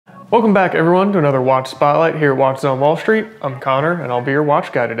Welcome back everyone to another Watch Spotlight here at Watch Zone Wall Street. I'm Connor and I'll be your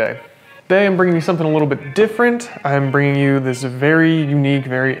watch guy today. Today I'm bringing you something a little bit different. I'm bringing you this very unique,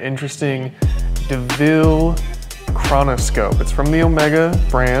 very interesting DeVille Chronoscope. It's from the Omega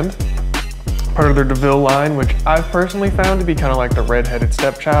brand, part of their DeVille line, which I've personally found to be kind of like the redheaded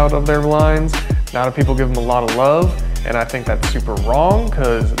stepchild of their lines. A lot of people give them a lot of love, and I think that's super wrong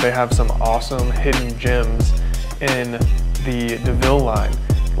because they have some awesome hidden gems in the DeVille line,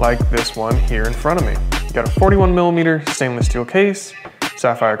 like this one here in front of me. You got a 41mm stainless steel case,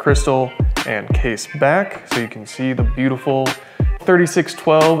 sapphire crystal, and case back, so you can see the beautiful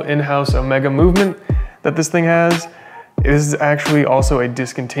 3612 in-house Omega movement that this thing has. It is actually also a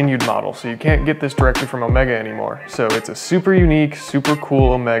discontinued model, so you can't get this directly from Omega anymore. So it's a super unique, super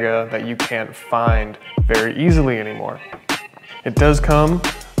cool Omega that you can't find very easily anymore. It does come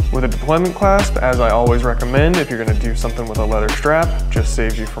with a deployment clasp, as I always recommend. If you're gonna do something with a leather strap, just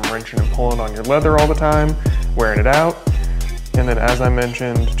saves you from wrenching and pulling on your leather all the time, wearing it out. And then as I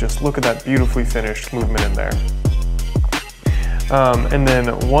mentioned, just look at that beautifully finished movement in there. And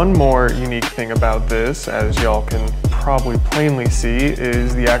then one more unique thing about this, as y'all can probably plainly see,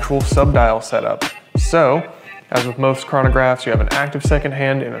 is the actual subdial setup. So, as with most chronographs, you have an active second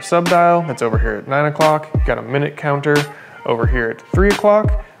hand in a subdial that's over here at 9 o'clock. You've got a minute counter over here at 3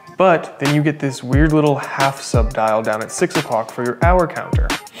 o'clock. But then you get this weird little half subdial down at 6 o'clock for your hour counter.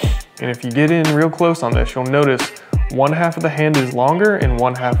 And if you get in real close on this, you'll notice one half of the hand is longer and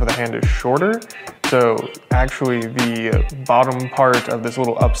one half of the hand is shorter. So actually the bottom part of this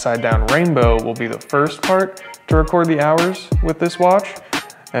little upside down rainbow will be the first part to record the hours with this watch.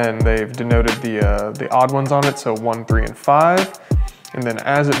 And they've denoted the odd ones on it, so 1, 3, and 5. And then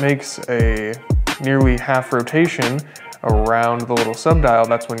as it makes a nearly half rotation around the little subdial,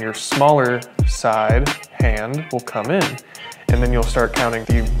 that's when your smaller side hand will come in. And then you'll start counting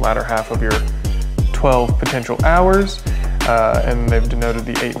the latter half of your 12 potential hours, and they've denoted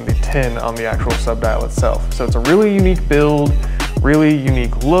the 8 and the 10 on the actual subdial itself. So it's a really unique build, really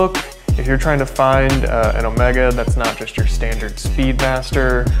unique look. If you're trying to find an Omega that's not just your standard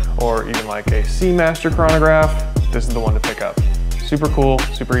Speedmaster or even like a Seamaster chronograph, this is the one to pick up. Super cool,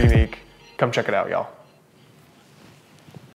 super unique. Come check it out, y'all.